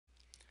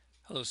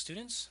Hello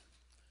students.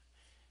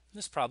 In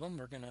this problem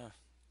we're going to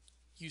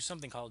use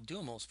something called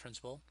Duhamel's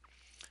principle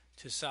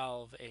to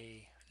solve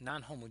a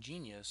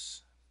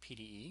non-homogeneous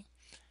PDE.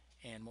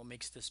 And what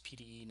makes this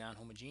PDE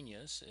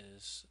non-homogeneous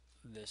is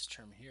this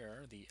term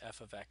here, the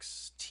f of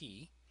x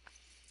t.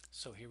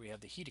 So here we have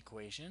the heat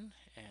equation,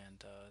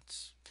 and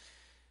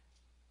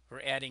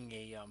we're adding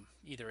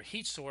either a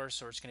heat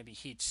source or it's going to be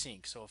heat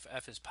sink. So if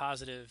f is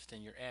positive,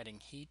 then you're adding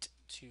heat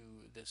to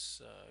this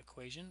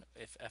equation.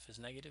 If f is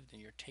negative, then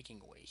you're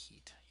taking away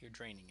heat. You're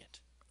draining it.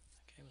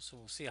 Okay, so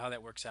we'll see how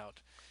that works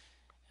out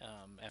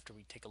after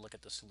we take a look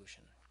at the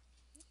solution.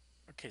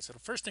 Okay, so the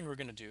first thing we're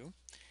going to do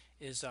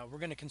is we're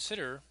going to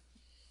consider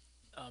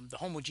the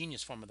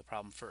homogeneous form of the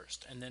problem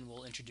first, and then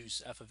we'll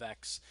introduce f of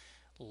x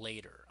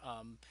later.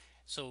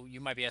 So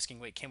you might be asking,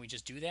 wait, can we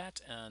just do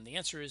that? And the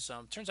answer is,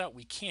 turns out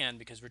we can,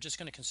 because we're just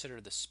going to consider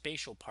the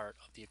spatial part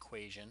of the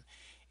equation,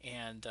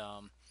 and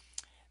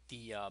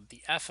the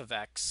f of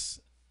x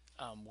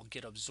will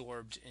get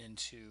absorbed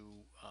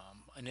into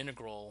an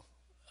integral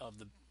of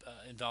the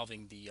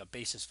involving the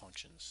basis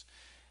functions.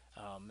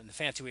 And the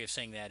fancy way of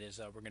saying that is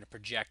we're going to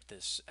project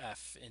this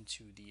f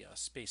into the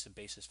space of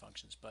basis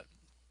functions. But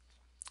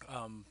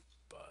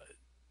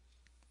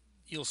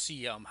you'll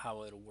see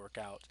how it'll work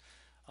out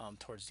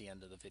towards the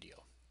end of the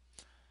video.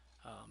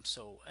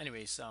 So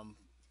anyways,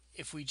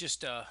 if we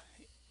just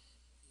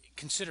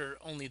consider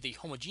only the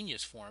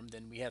homogeneous form,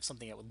 then we have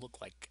something that would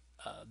look like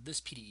this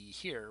PDE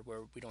here,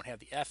 where we don't have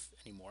the f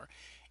anymore.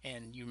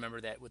 And you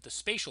remember that with the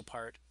spatial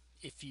part,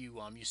 if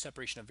you use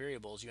separation of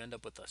variables, you end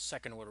up with a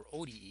second order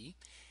ODE,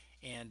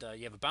 and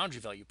you have a boundary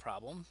value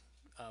problem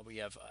where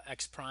you have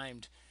x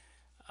primed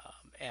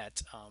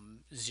at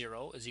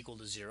 0 is equal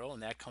to 0,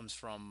 and that comes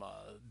from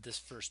this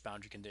first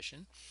boundary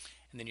condition.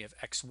 And then you have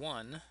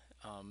x1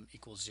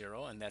 equals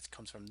 0, and that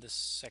comes from this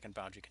second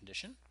boundary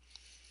condition.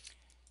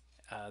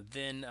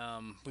 Then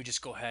we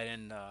just go ahead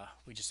and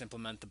we just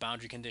implement the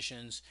boundary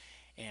conditions,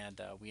 and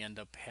we end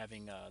up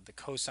having the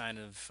cosine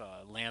of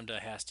lambda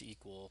has to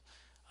equal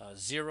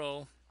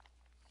 0.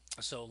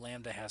 So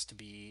lambda has to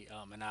be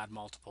an odd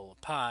multiple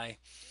of pi,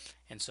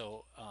 and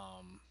so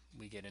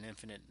we get an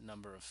infinite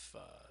number of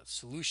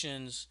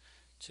solutions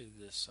to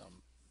this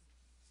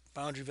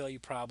boundary value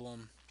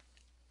problem.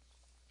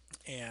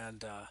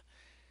 And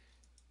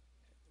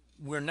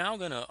we're now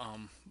going to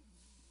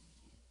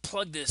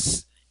plug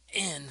this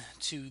in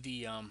to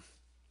the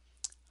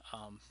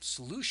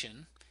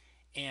solution.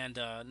 And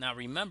now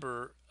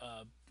remember,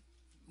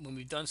 when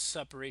we've done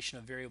separation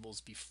of variables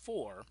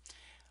before,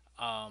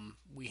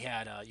 we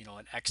had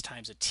an x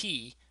times a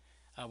t,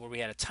 where we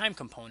had a time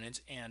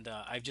component, and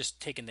I've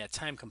just taken that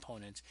time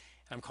component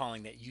and I'm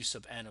calling that u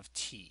sub n of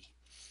t.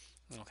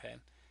 Okay,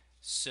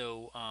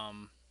 so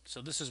so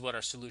this is what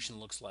our solution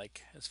looks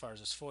like as far as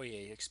this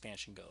Fourier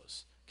expansion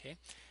goes. Okay,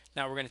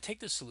 now we're going to take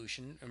this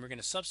solution and we're going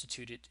to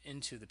substitute it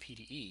into the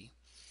PDE,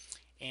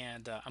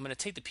 and I'm going to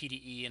take the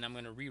PDE and I'm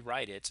going to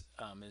rewrite it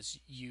as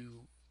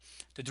u,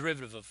 the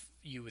derivative of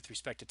u with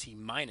respect to t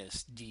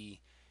minus d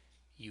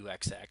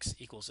uxx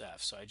equals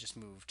f. So I just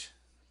moved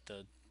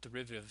the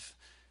derivative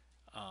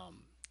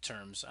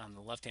terms on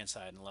the left hand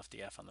side and left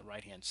the f on the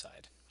right hand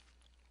side.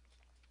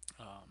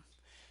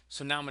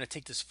 So now I'm going to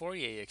take this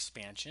Fourier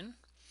expansion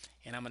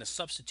and I'm going to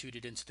substitute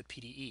it into the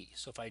PDE.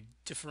 So if I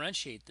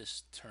differentiate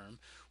this term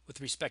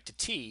with respect to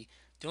t,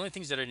 the only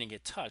things that are going to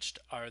get touched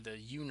are the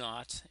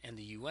u0 and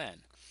the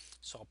un.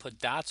 So I'll put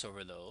dots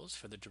over those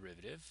for the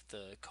derivative.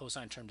 The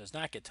cosine term does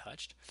not get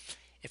touched.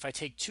 If I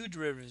take two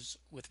derivatives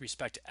with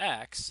respect to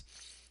x,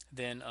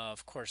 then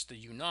of course the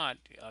u0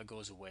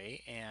 goes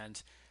away,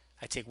 and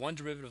I take one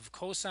derivative of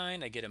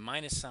cosine, I get a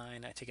minus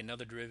sign. I take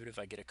another derivative,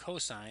 I get a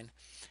cosine.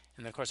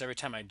 And then of course every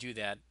time I do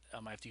that,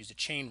 I have to use the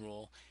chain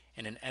rule,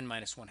 and an n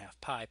minus 1/2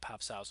 pi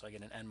pops out, so I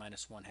get an n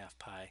minus 1/2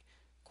 pi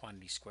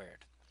quantity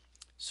squared.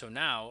 So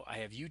now I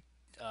have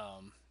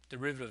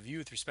derivative of u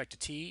with respect to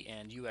t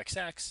and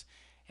uxx,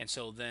 and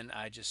so then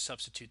I just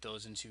substitute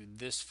those into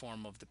this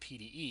form of the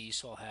PDE.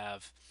 So I'll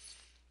have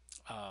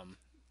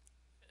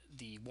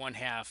the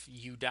 1/2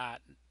 u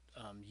dot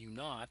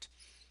u0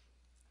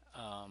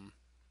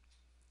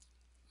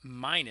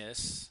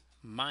 minus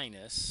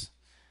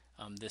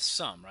this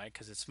sum, right?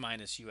 Because it's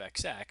minus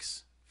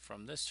uxx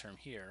from this term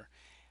here,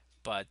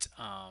 but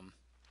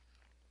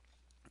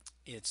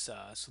it's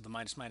so the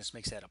minus minus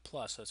makes that a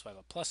plus, so that's why I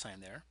have a plus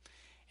sign there.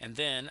 And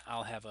then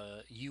I'll have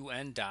a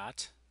un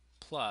dot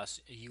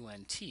plus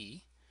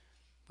unt,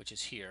 which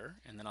is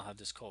here, and then I'll have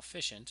this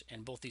coefficient,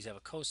 and both these have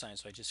a cosine,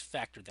 so I just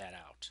factored that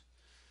out.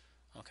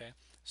 Okay,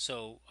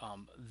 so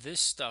this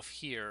stuff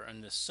here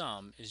and this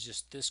sum is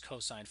just this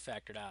cosine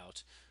factored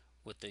out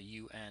with the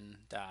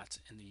un dot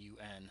and the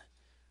un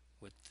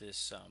with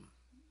this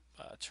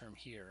term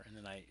here, and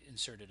then I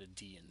inserted a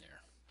d in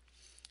there.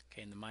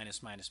 Okay, and the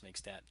minus minus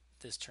makes that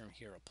this term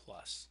here a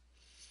plus,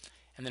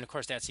 and then of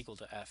course that's equal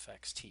to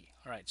fxt.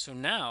 All right, so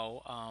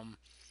now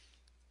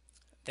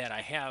that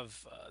I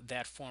have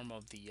that form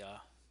of the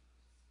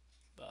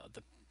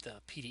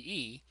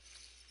PDE,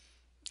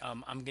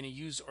 I'm going to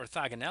use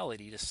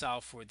orthogonality to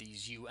solve for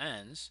these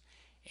UNs,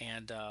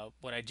 And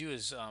what I do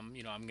is, I'm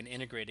going to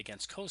integrate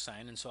against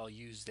cosine, and so I'll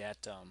use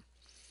that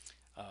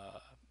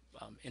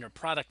inner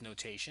product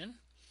notation.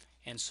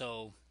 And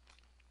so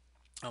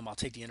I'll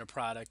take the inner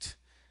product,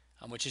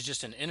 which is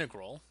just an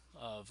integral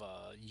of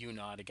u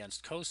naught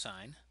against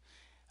cosine,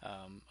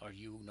 or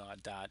u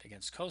naught dot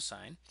against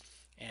cosine,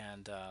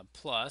 and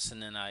plus,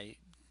 and then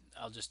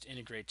I'll just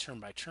integrate term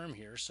by term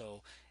here.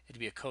 So it'd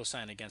be a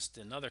cosine against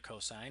another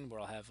cosine, where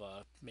I'll have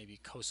maybe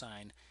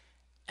cosine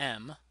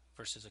m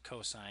versus a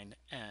cosine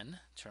n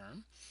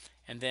term.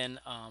 And then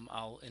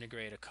I'll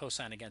integrate a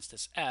cosine against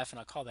this f, and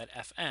I'll call that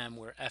fm,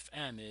 where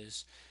fm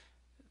is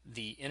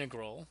the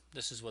integral.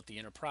 This is what the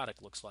inner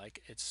product looks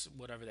like. It's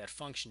whatever that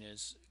function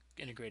is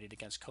integrated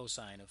against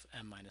cosine of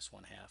m minus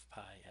 1 half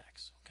pi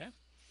x. Okay.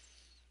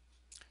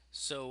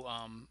 So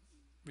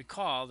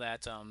recall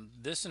that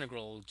this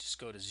integral will just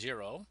go to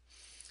 0,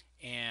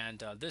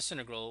 and this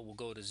integral will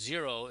go to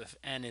 0 if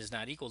n is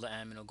not equal to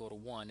m, and it'll go to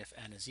 1 if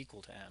n is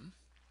equal to m.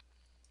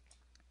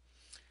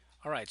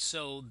 All right,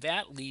 so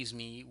that leaves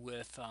me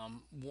with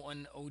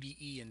one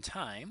ODE in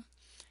time,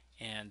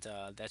 and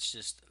that's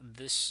just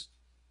this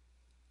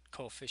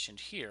coefficient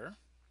here,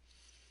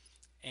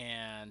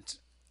 and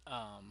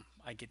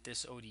I get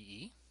this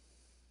ODE.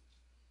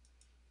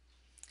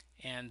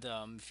 And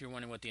if you're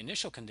wondering what the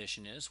initial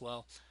condition is,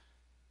 well,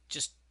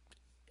 just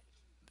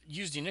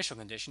use the initial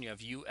condition. You have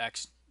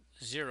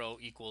ux0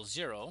 equals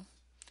 0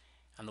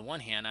 on the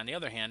one hand. On the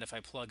other hand, if I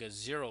plug a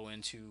 0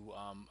 into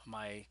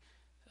my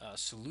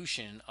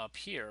solution up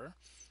here,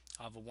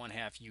 I'll have a 1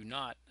 half u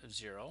naught of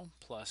 0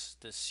 plus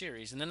this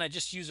series, and then I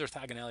just use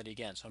orthogonality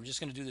again. So I'm just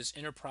going to do this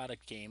inner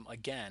product game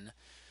again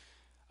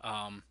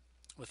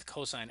with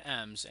cosine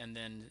m's, and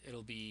then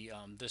it'll be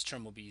this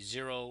term will be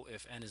 0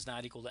 if n is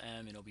not equal to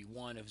m, and it'll be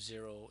 1 if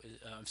 0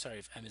 I'm sorry,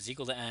 if m is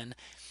equal to n,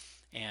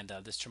 and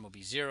this term will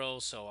be 0,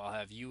 so I'll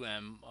have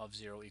of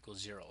 0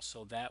 equals 0.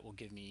 So that will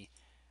give me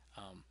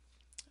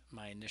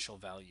my initial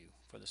value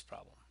for this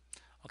problem.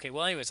 Okay,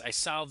 well, anyways, I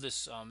solved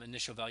this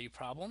initial value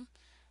problem,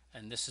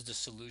 and this is the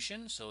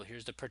solution. So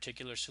here's the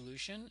particular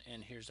solution,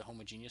 and here's the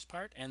homogeneous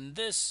part. And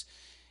this,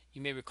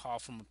 you may recall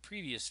from a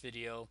previous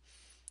video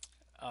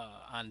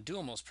on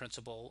Duhamel's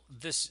principle,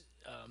 this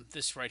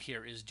right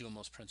here is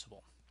Duhamel's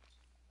principle.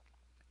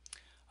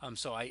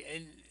 So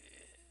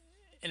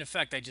in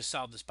effect, I just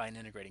solved this by an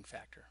integrating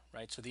factor,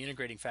 right? So the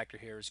integrating factor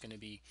here is going to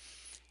be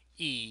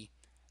e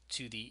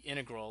to the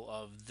integral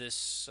of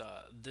this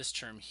this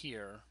term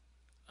here,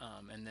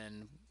 and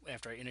then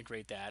after I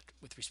integrate that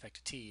with respect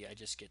to t, I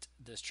just get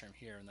this term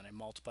here, and then I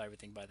multiply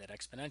everything by that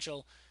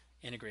exponential,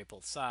 integrate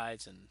both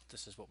sides, and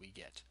this is what we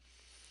get.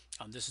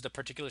 This is the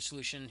particular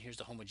solution. Here's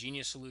the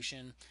homogeneous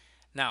solution.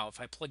 Now,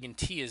 if I plug in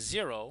t as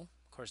 0,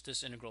 of course,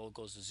 this integral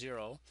goes to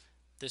 0.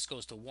 This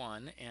goes to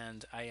 1,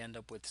 and I end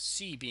up with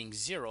c being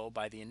 0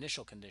 by the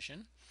initial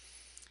condition.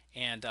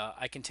 And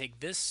I can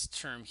take this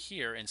term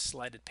here and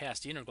slide it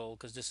past the integral,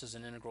 because this is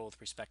an integral with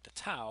respect to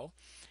tau,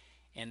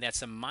 and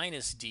that's a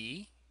minus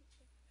d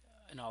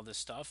and all this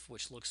stuff,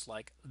 which looks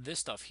like this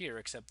stuff here,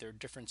 except there are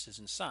differences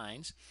in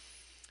signs.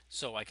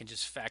 So I can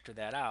just factor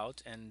that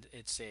out, and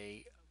it's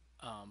a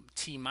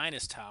t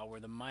minus tau, where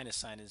the minus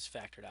sign is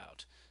factored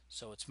out.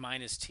 So it's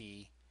minus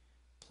t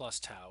plus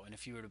tau, and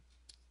if you were to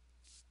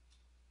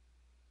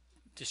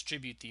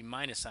distribute the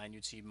minus sign,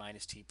 you'd see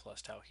minus t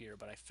plus tau here,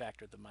 but I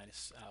factored the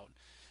minus out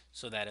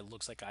so that it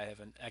looks like I have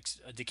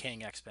a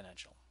decaying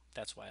exponential.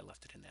 That's why I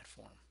left it in that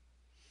form.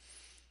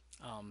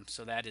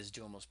 So that is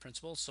Duhamel's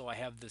principle. So I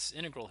have this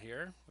integral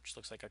here, which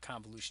looks like a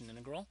convolution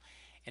integral,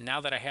 and now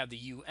that I have the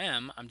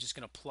I'm just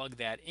going to plug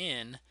that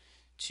in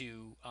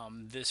to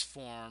this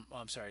form.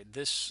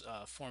 This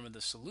form of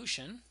the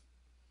solution,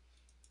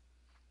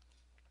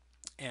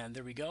 and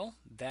there we go.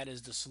 That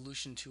is the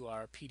solution to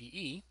our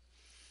PDE,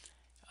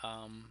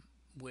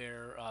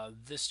 where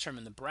this term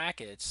in the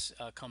brackets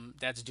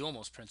that's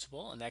Duhamel's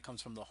principle, and that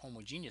comes from the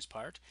homogeneous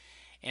part.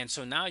 And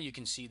so now you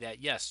can see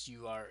that yes,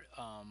 you are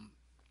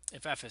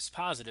if f is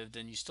positive,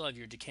 then you still have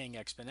your decaying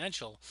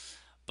exponential,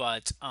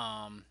 but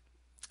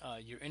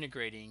you're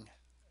integrating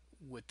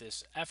with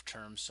this f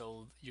term,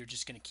 so you're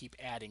just going to keep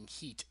adding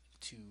heat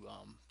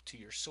to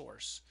your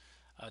source,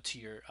 to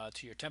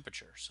your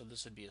temperature. So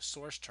this would be a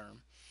source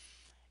term,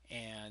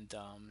 and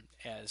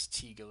as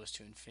t goes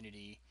to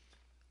infinity,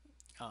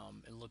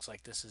 it looks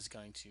like this is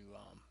going to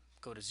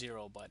go to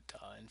 0, but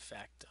in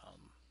fact,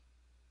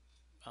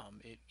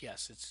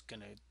 it's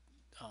going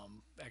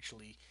to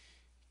actually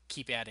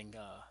keep adding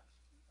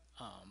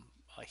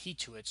heat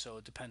to it. So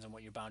it depends on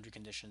what your boundary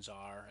conditions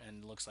are,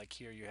 and it looks like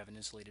here you have an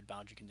insulated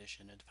boundary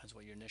condition. It depends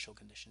what your initial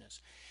condition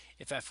is.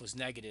 If f was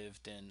negative,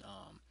 then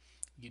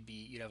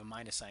you'd have a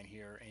minus sign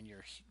here, and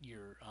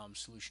your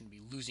solution would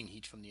be losing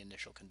heat from the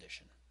initial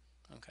condition.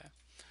 Okay.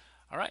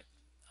 All right.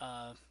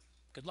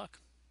 Good luck.